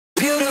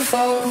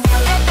beautiful.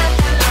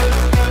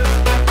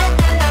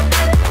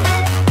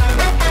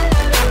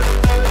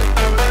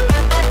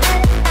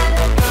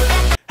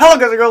 Hello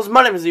guys and girls,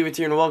 my name is Evans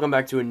here and welcome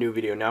back to a new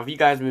video. Now if you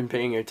guys have been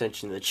paying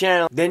attention to the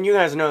channel, then you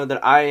guys know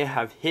that I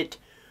have hit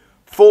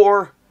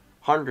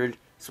 400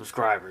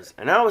 subscribers.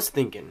 And I was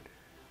thinking,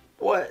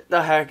 what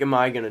the heck am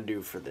I gonna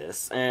do for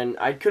this? And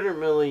I couldn't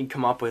really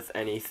come up with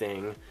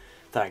anything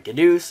that I could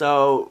do,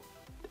 so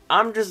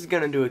I'm just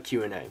gonna do a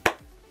Q&A.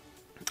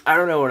 I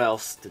don't know what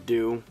else to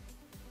do,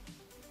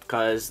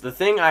 because the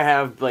thing I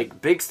have,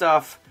 like, big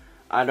stuff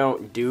I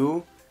don't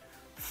do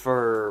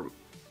for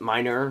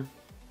minor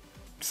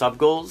sub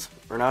goals,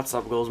 or not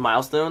sub goals,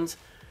 milestones.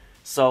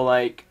 So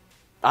like,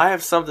 I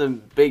have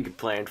something big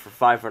planned for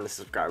 500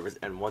 subscribers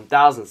and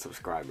 1,000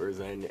 subscribers,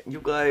 and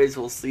you guys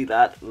will see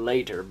that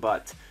later.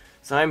 But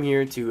so I'm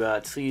here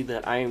to tell you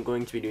that I am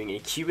going to be doing a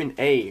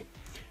Q&A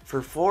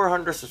for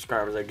 400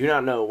 subscribers. I do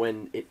not know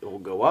when it will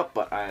go up,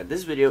 but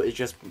this video is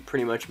just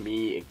pretty much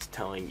me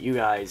telling you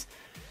guys,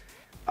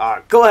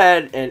 go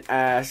ahead and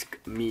ask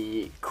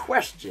me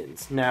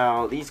questions.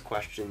 Now these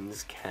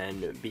questions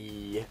can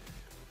be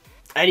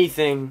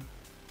anything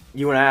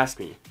you want to ask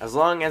me. As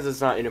long as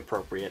it's not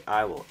inappropriate,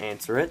 I will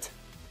answer it.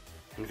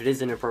 And if it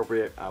is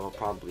inappropriate, I will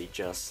probably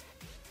just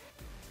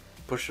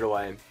push it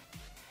away,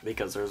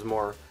 because there's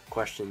more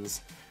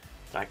questions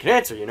that I can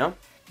answer, you know?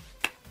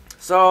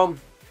 So,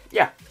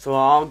 yeah. So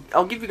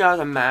I'll give you guys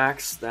a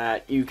max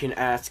that you can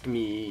ask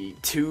me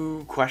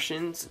 2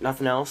 questions,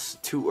 nothing else,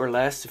 2 or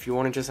less. If you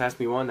want to just ask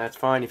me 1, that's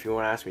fine. If you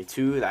want to ask me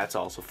 2, that's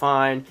also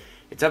fine.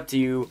 It's up to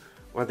you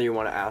whether you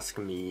want to ask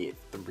me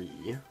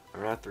 3,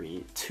 or not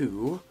 3,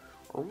 2,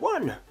 or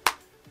 1.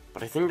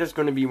 But I think that's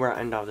going to be where I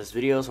end off this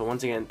video. So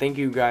once again, thank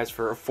you guys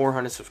for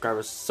 400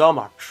 subscribers so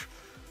much.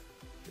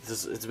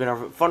 It's been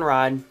a fun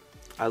ride.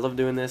 I love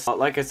doing this.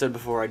 Like I said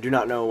before, I do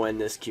not know when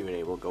this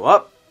Q&A will go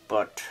up,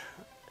 but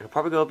it'll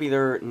probably go up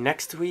either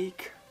next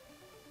week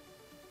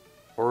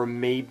or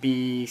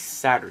maybe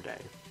Saturday.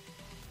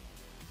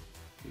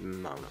 I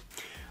don't know.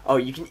 Oh,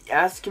 you can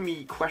ask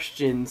me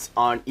questions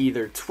on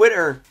either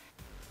Twitter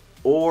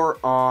or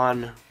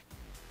on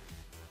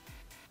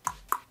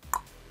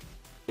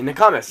in the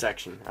comment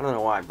section. I don't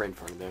know why I brain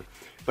farted there.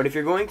 But if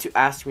you're going to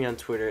ask me on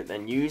Twitter,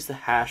 then use the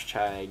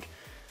hashtag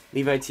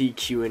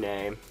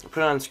LeviTQA. I'll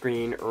put it on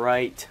screen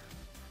right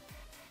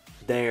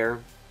there.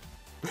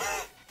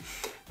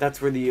 That's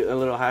where the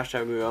little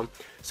hashtag will go.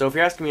 So if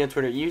you're asking me on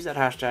Twitter, use that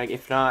hashtag.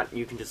 If not,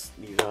 you can just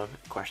leave a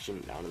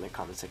question down in the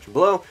comment section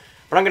below.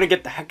 But I'm going to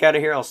get the heck out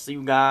of here. I'll see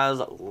you guys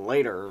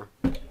later.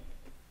 I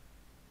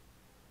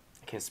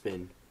can't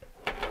spin.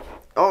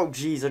 Oh,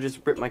 jeez, I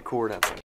just ripped my cord out.